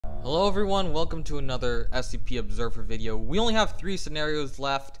Hello everyone, welcome to another SCP Observer video. We only have 3 scenarios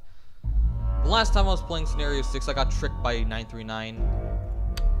left. The last time I was playing Scenario 6, I got tricked by 939.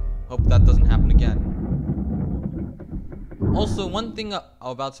 Hope that doesn't happen again. Also, one thing I'm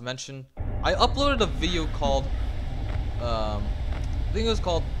about to mention, I uploaded a video called, I think it was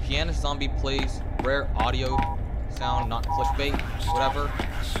called Pianist Zombie Plays Rare Audio Sound, Not Clickbait, whatever.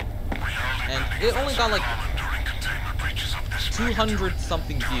 And it only got like 200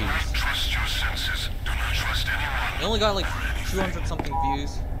 something views. It only got like 200 something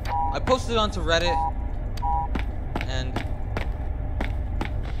views. I posted it onto Reddit and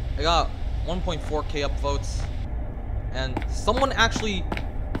I got 1.4k upvotes, and someone actually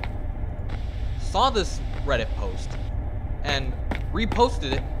saw this Reddit post and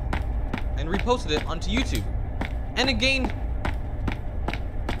reposted it onto YouTube, and it gained,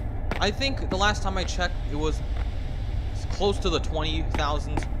 I think the last time I checked, it was close to the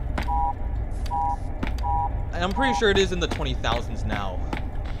 20,000s. And I'm pretty sure it is in the 20,000s now.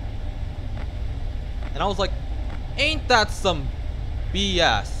 And I was like, ain't that some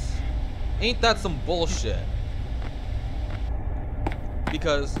BS? Ain't that some bullshit?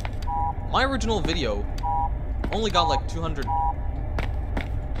 Because my original video only got like 200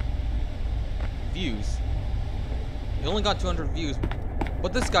 views. It only got 200 views.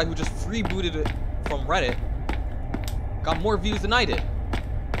 But this guy who just freebooted it from Reddit got more views than I did.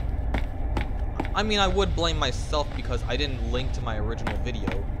 I mean, I would blame myself because I didn't link to my original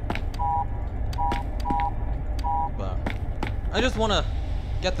video. But I just want to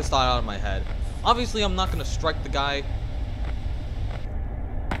get this thought out of my head. Obviously, I'm not going to strike the guy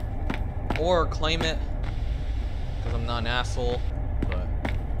or claim it because I'm not an asshole, but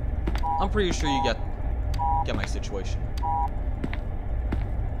I'm pretty sure you get my situation.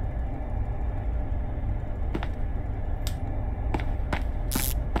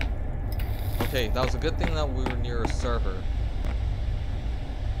 Okay, that was a good thing that we were near a server.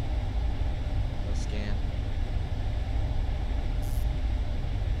 No scan.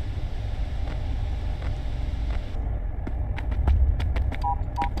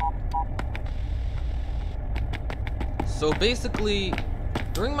 So basically,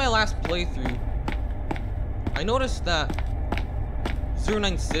 during my last playthrough, I noticed that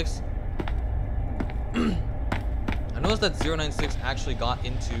 096 actually got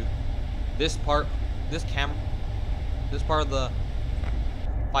into this part of the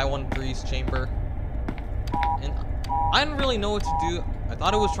 513's chamber, and I didn't really know what to do. I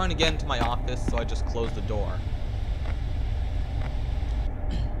thought it was trying to get into my office, so I just closed the door.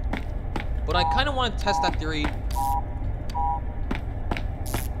 But I kind of want to test that theory.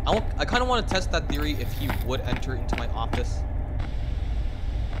 I kind of want to test that theory if he would enter into my office,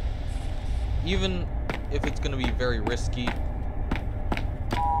 even if it's going to be very risky.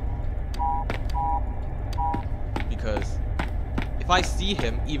 Because if I see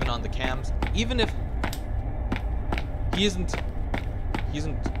him, even on the cams, even if he isn't,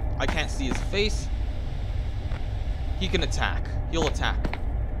 I can't see his face, he can attack. He'll attack.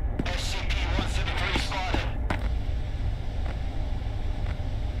 SCP-173 spotted.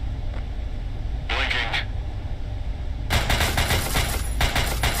 Blinking.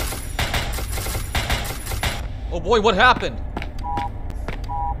 Oh boy, what happened?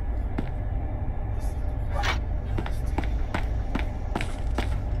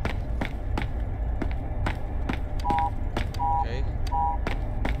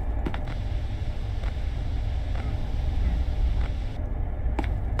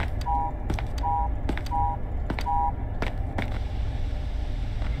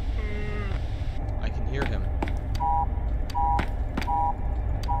 Hear him.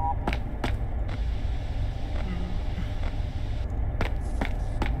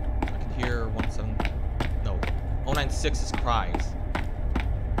 I can hear 096's cries.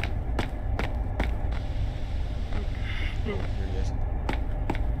 Oh, here he is.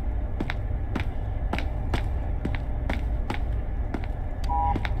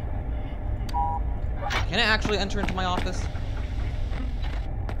 Can I actually enter into my office?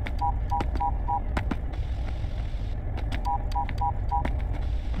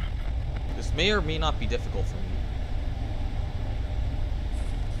 This may or may not be difficult for me.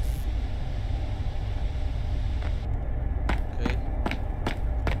 Okay.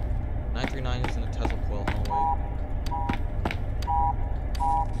 939 is in the Tesla coil hallway.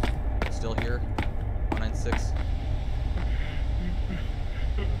 Still here. 196.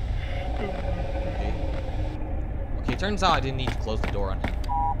 Okay. Okay, turns out I didn't need to close the door on him.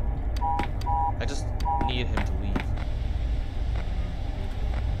 I just needed him to leave.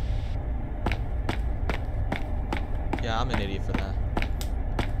 Yeah, I'm an idiot for that.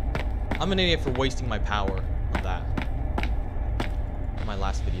 I'm an idiot for wasting my power on that. In my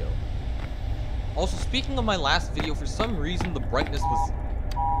last video. Also, speaking of my last video, for some reason the brightness was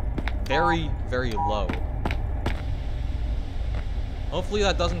very, very low. Hopefully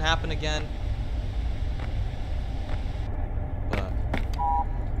that doesn't happen again. But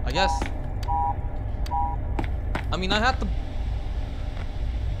I guess, I mean, I had to,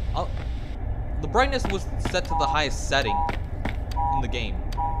 the brightness was set to the highest setting in the game.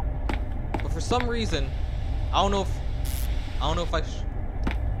 But for some reason, I don't know if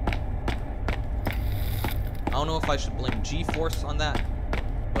I should blame G-Force on that,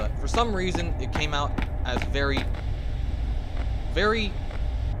 but for some reason it came out as very, very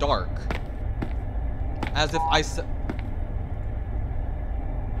dark. As if I said,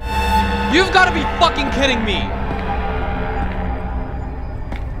 you've got to be fucking kidding me!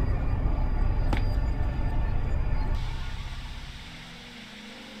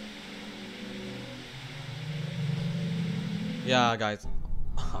 Yeah, guys,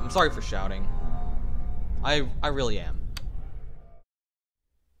 I'm sorry for shouting. I really am.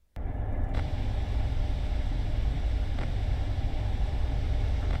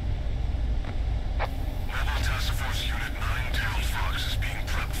 Mobile Task Force Unit 9 Tailed Fox is being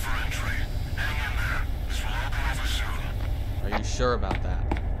prepped for entry. Hang in there. This will all be over soon. Are you sure about that?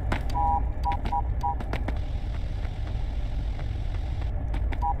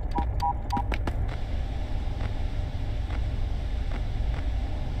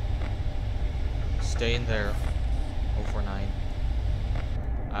 Stay in there, 049.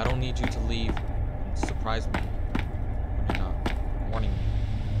 I don't need you to leave and surprise me when you're not warning me.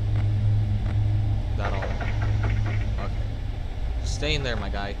 Is that all? Okay. Just stay in there, my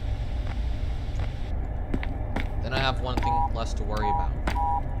guy. Then I have one thing less to worry about.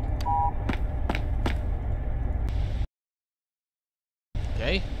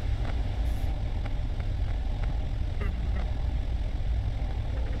 Okay?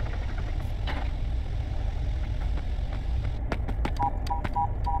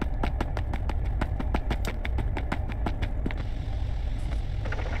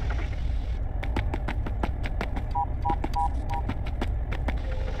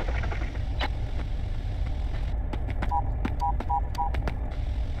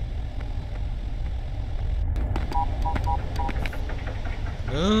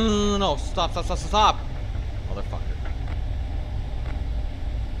 No, stop, motherfucker.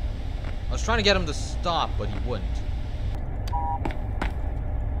 I was trying to get him to stop, but he wouldn't.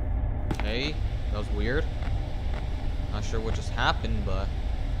 Okay, that was weird. Not sure what just happened, but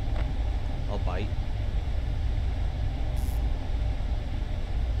I'll bite.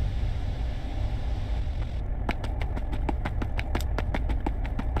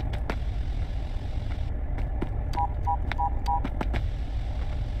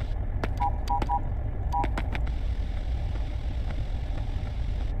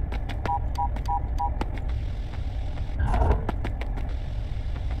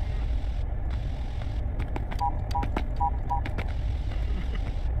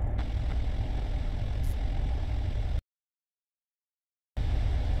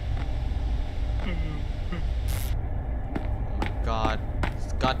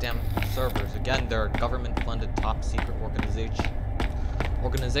 Goddamn servers. Again, they're a government-funded top-secret organization,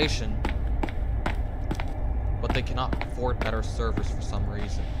 but they cannot afford better servers for some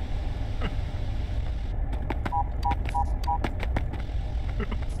reason.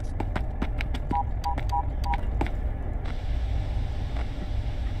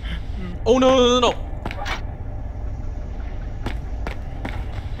 Oh no!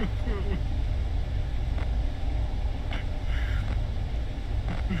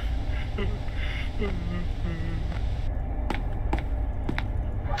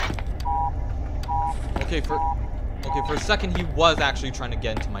 Okay, for a second he was actually trying to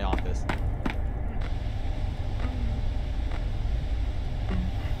get into my office.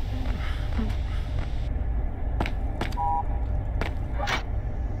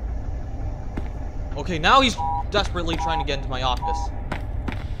 Okay, now he's desperately trying to get into my office.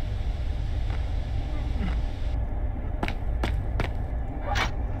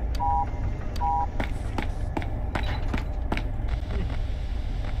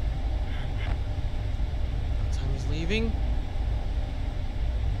 Leaving.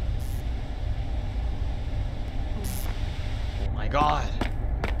 Oh my god.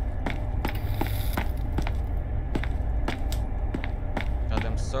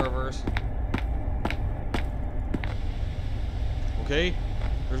 Goddamn servers. Okay.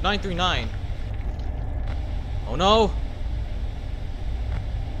 There's 939. Oh no.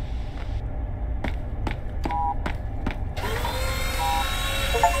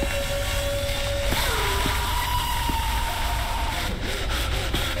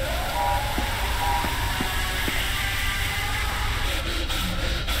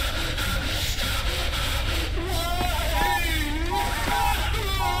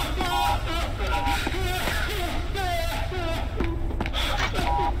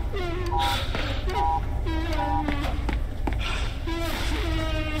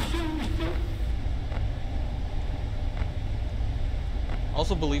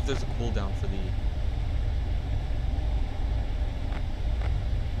 Also believe there's a cooldown for the...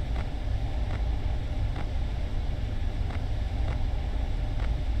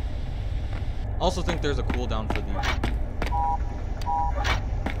 Also think there's a cooldown for the...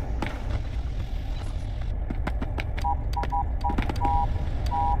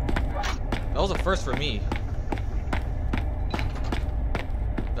 That was a first for me.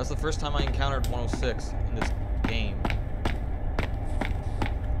 That's the first time I encountered 106 in this game.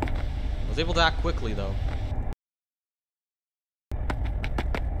 I was able to act quickly though.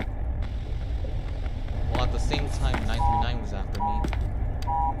 While at the same time 939 was after me.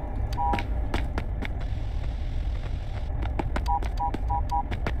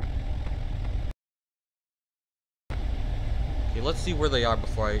 Okay, let's see where they are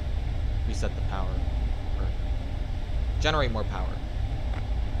before I reset the power. Or generate more power.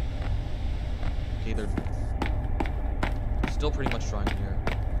 Okay, they're still pretty much drawing near.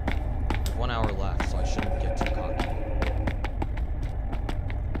 1 hour left, so I shouldn't get too cocky.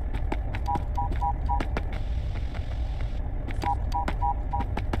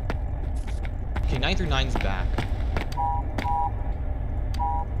 Okay, 939's back.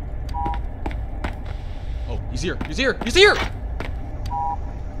 Oh, he's here! He's here! He's here!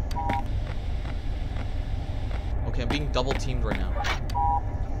 Okay, I'm being double teamed right now.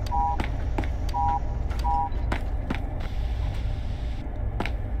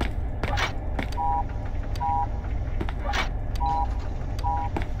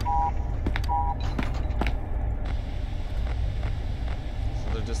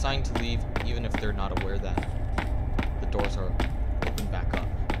 Deciding to leave even if they're not aware that the doors are open back up.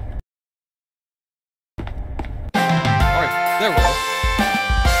 Alright, there we go.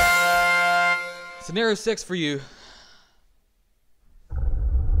 Scenario 6 for you.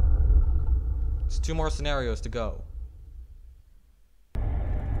 It's 2 more scenarios to go.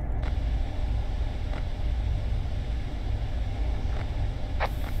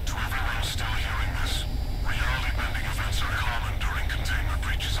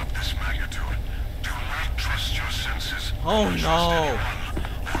 Oh no!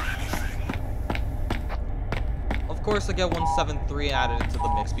 Of course I get 173 added into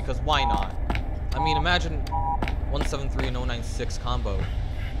the mix, because why not? I mean, imagine 173 and 096 combo.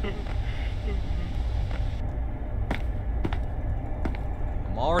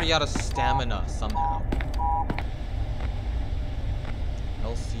 I'm already out of stamina somehow.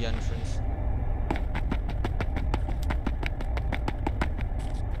 LC entrance.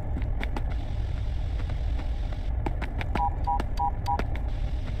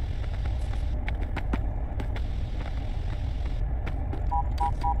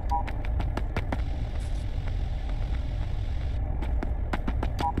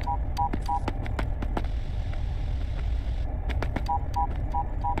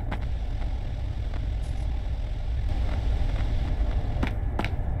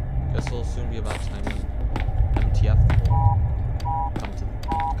 Will soon be about time when MTF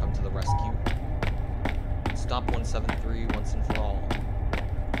will come to the rescue and stop 173 once and for all.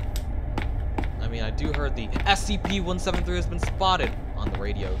 I mean, I do heard the SCP-173 has been spotted on the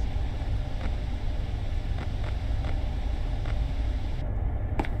radios.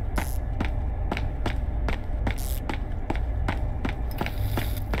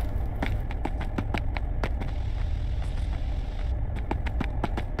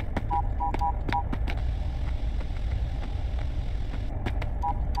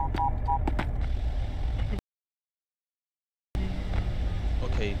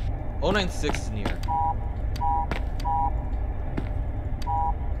 Okay, 096 is near.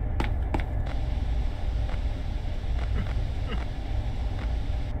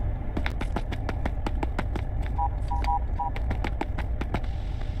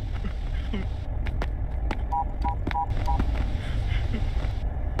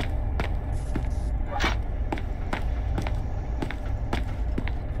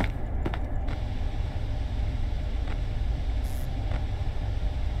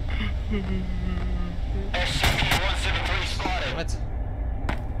 SCP-173 spotted. Damn it.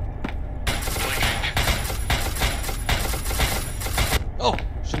 Oh,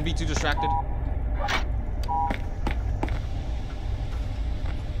 shouldn't be too distracted.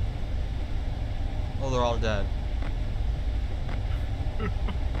 Oh, they're all dead.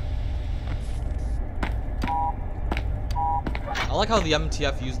 I like how the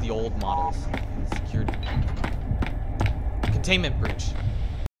MTF used the old models in security. Containment breach.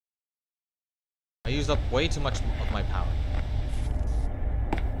 I used up way too much of my power.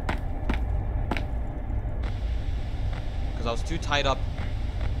 Because I was too tied up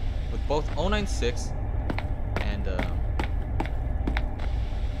with both 096 and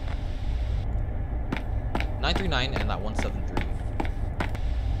 939 and that 173.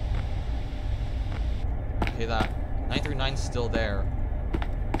 Okay, that 939 is still there.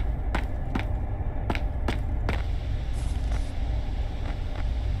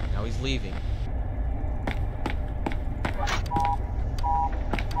 Now he's leaving.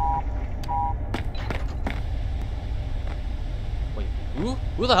 Wait, who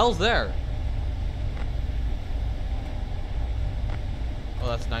the hell's there? Oh,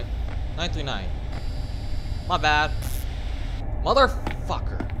 that's 939. My bad.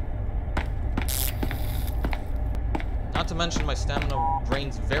 Motherfucker. Not to mention my stamina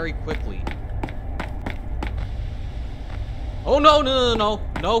drains very quickly. Oh no, no, no,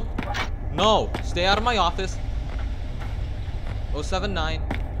 no, no. No, stay out of my office. 079,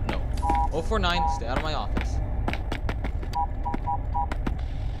 no. 049, stay out of my office.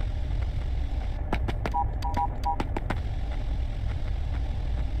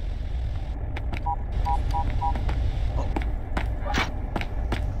 Oh.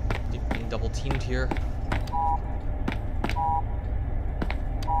 Being double teamed here.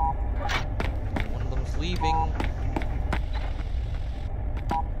 One of them's leaving.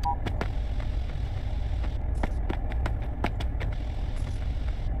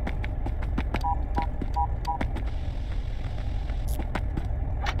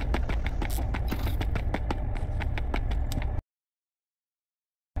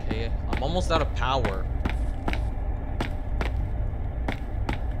 I'm almost out of power.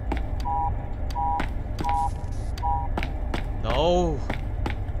 No.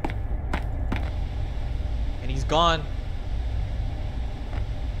 And he's gone.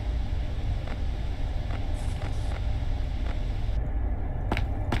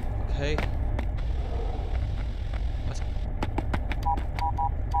 Okay. Let's...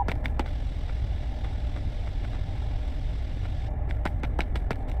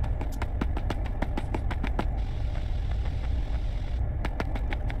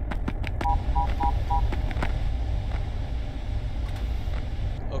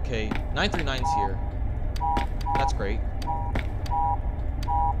 Okay, 939's here. That's great.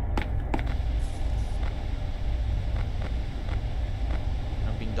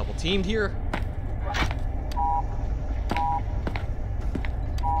 I'm being double teamed here.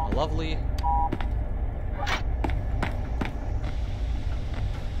 Lovely.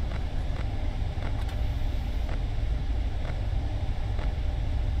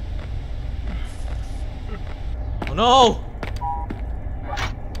 Oh no!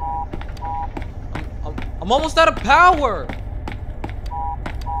 I'm almost out of power!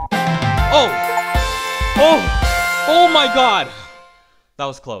 Oh! Oh! Oh my god! That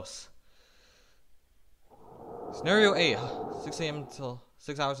was close. Scenario 8. 6 a.m. until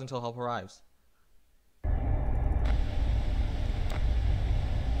 6 hours until help arrives.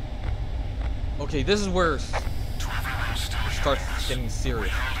 Okay, this is where it starts getting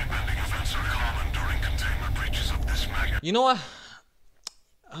serious. You know what?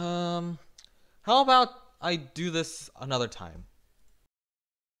 How about I do this another time?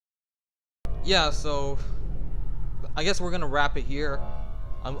 Yeah, so I guess we're gonna wrap it here.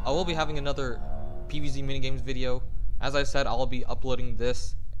 I will be having another PvZ minigames video. As I said, I'll be uploading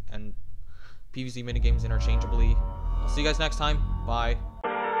this and PvZ minigames interchangeably. I'll see you guys next time. Bye.